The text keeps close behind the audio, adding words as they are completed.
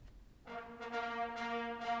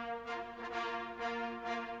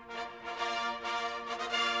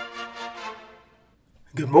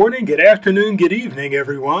Good morning, good afternoon, good evening,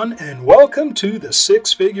 everyone, and welcome to the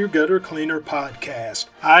Six Figure Gutter Cleaner Podcast.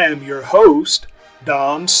 I am your host,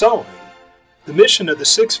 Don Sulling. The mission of the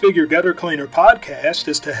Six Figure Gutter Cleaner Podcast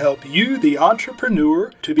is to help you, the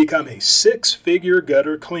entrepreneur, to become a six-figure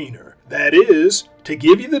gutter cleaner. That is, to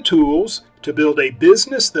give you the tools to build a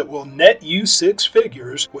business that will net you six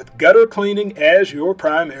figures with gutter cleaning as your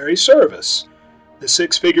primary service. The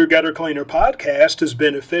Six Figure Gutter Cleaner Podcast is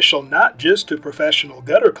beneficial not just to professional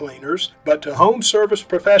gutter cleaners, but to home service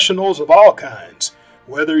professionals of all kinds.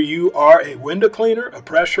 Whether you are a window cleaner, a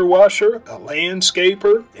pressure washer, a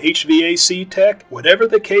landscaper, HVAC tech, whatever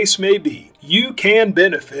the case may be, you can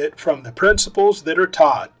benefit from the principles that are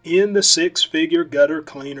taught in the Six Figure Gutter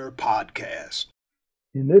Cleaner Podcast.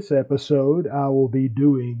 In this episode, I will be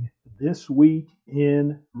doing This Week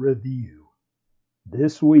in Review.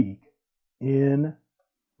 This Week in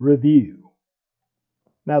Review.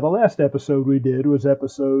 Now, the last episode we did was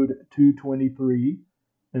episode 223,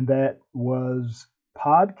 and that was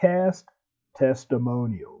podcast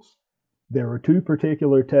testimonials. There were two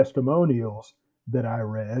particular testimonials that I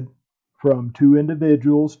read from two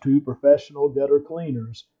individuals, two professional gutter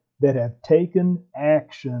cleaners that have taken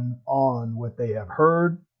action on what they have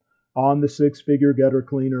heard on the Six Figure Gutter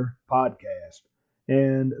Cleaner Podcast.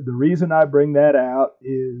 And the reason I bring that out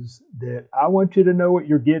is that I want you to know what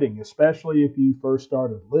you're getting, especially if you first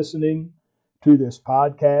started listening to this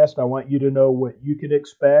podcast. I want you to know what you can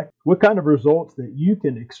expect, what kind of results that you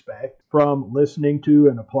can expect from listening to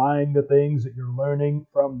and applying the things that you're learning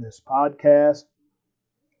from this podcast.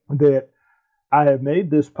 That I have made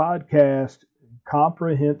this podcast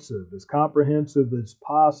comprehensive as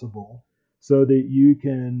possible, so that you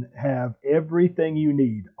can have everything you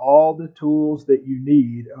need, all the tools that you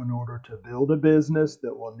need in order to build a business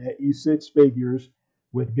that will net you six figures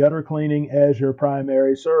with gutter cleaning as your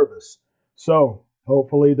primary service. So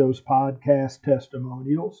hopefully those podcast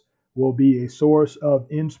testimonials will be a source of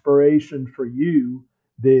inspiration for you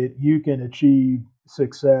that you can achieve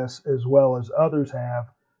success as well as others have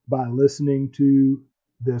by listening to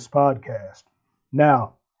this podcast.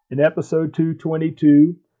 Now, in episode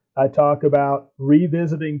 222, I talk about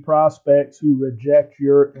revisiting prospects who reject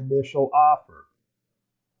your initial offer.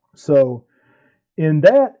 So in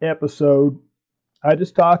that episode, I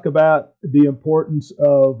just talk about the importance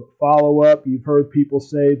of follow-up. You've heard people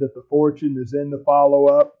say that the fortune is in the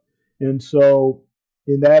follow-up. And so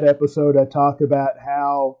in that episode, I talk about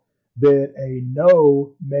how that a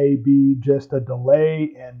no may be just a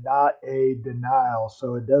delay and not a denial.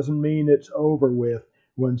 So it doesn't mean it's over with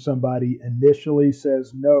when somebody initially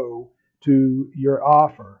says no to your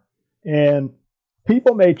offer. And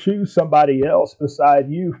people may choose somebody else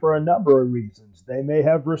beside you for a number of reasons. They may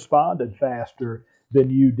have responded faster than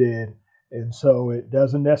you did. And so it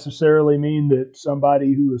doesn't necessarily mean that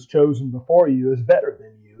somebody who was chosen before you is better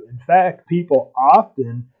than you. In fact, people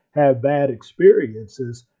often have bad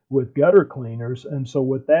experiences with gutter cleaners. And so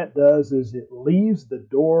what that does is it leaves the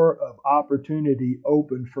door of opportunity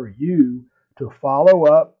open for you to follow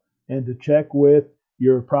up and to check with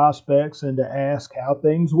your prospects and to ask how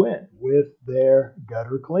things went with their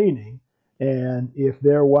gutter cleaning. And if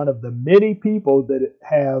they're one of the many people that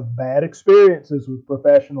have bad experiences with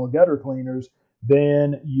professional gutter cleaners,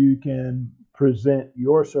 then you can present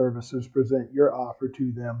your services, present your offer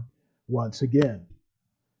to them once again.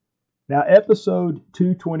 Now, episode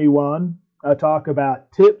 221, I talk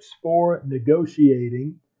about tips for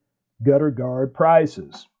negotiating gutter guard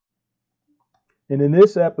prices. And in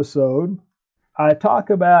this episode, I talk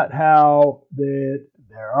about how that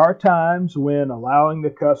there are times when allowing the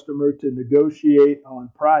customer to negotiate on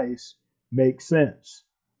price makes sense.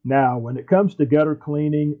 Now, when it comes to gutter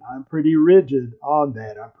cleaning, I'm pretty rigid on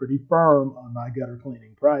that. I'm pretty firm on my gutter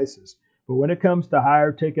cleaning prices. But when it comes to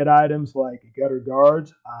higher ticket items like gutter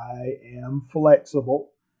guards, I am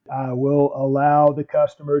flexible. I will allow the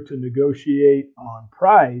customer to negotiate on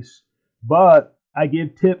price, but I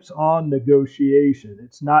give tips on negotiation.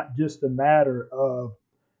 It's not just a matter of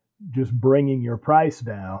just bringing your price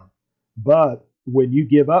down, but when you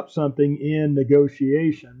give up something in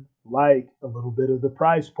negotiation, like a little bit of the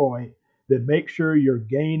price point, then make sure you're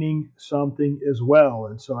gaining something as well.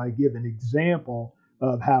 And so I give an example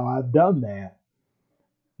of how I've done that.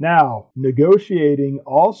 Now, negotiating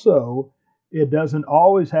also, it doesn't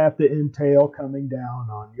always have to entail coming down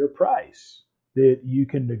on your price. That you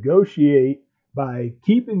can negotiate by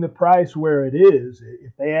keeping the price where it is.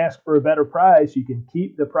 If they ask for a better price, you can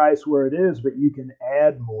keep the price where it is, but you can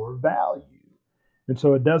add more value. And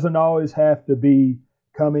so it doesn't always have to be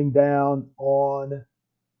coming down on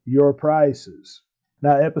your prices.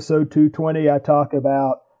 Now, episode 220, I talk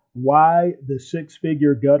about why the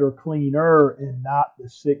six-figure gutter cleaner and not the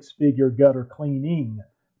six-figure gutter cleaning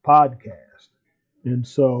podcast. And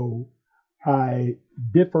so I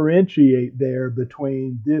differentiate there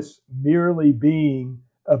between this merely being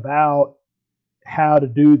about how to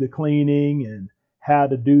do the cleaning and how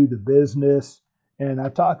to do the business. And I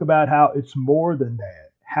talk about how it's more than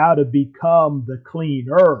that, how to become the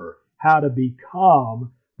cleaner, how to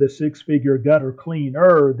become the six-figure gutter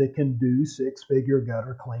cleaner that can do six-figure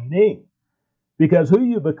gutter cleaning. Because who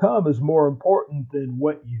you become is more important than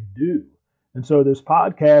what you do. And so this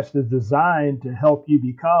podcast is designed to help you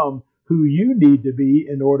become who you need to be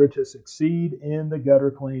in order to succeed in the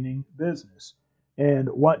gutter cleaning business. And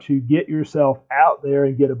once you get yourself out there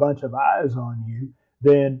and get a bunch of eyes on you,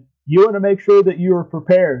 then you want to make sure that you are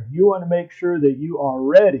prepared. You want to make sure that you are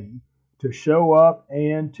ready to show up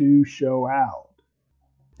and to show out.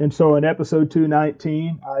 And so in episode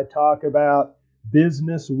 219, I talk about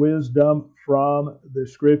business wisdom from the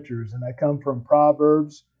scriptures. And I come from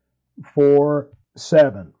Proverbs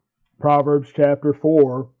 4:7. Proverbs chapter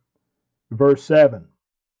 4, verse 7.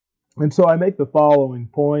 And so I make the following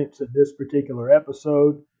points in this particular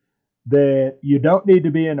episode: that you don't need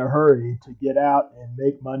to be in a hurry to get out and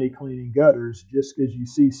make money cleaning gutters just because you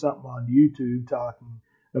see something on YouTube talking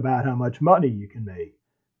about how much money you can make,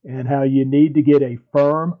 and how you need to get a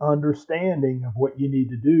firm understanding of what you need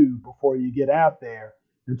to do before you get out there.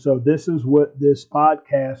 And so this is what this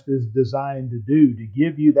podcast is designed to do, to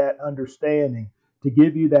give you that understanding, to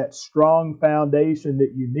give you that strong foundation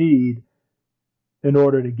that you need in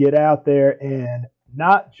order to get out there and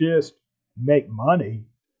not just make money,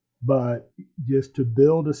 but just to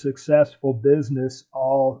build a successful business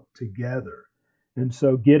all together. And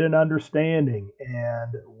so get an understanding.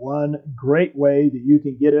 And one great way that you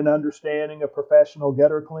can get an understanding of professional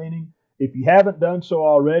gutter cleaning, if you haven't done so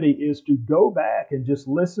already, is to go back and just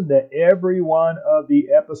listen to every one of the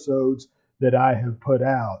episodes that I have put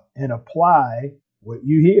out and apply what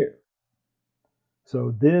you hear.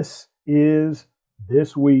 So this is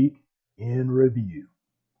This Week in Review.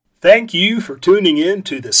 Thank you for tuning in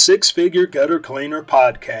to the Six Figure Gutter Cleaner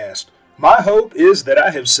podcast. My hope is that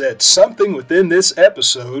I have said something within this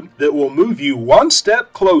episode that will move you one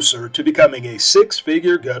step closer to becoming a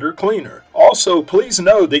six-figure gutter cleaner. Also, please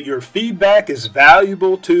know that your feedback is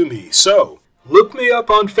valuable to me. So, look me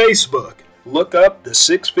up on Facebook. Look up the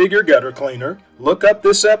Six Figure Gutter Cleaner. Look up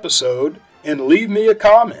this episode and leave me a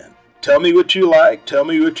comment. Tell me what you like, tell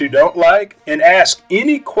me what you don't like, and ask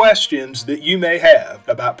any questions that you may have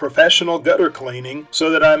about professional gutter cleaning so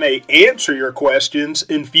that I may answer your questions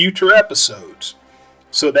in future episodes.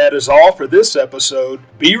 So that is all for this episode.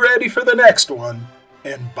 Be ready for the next one,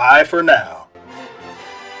 and bye for now.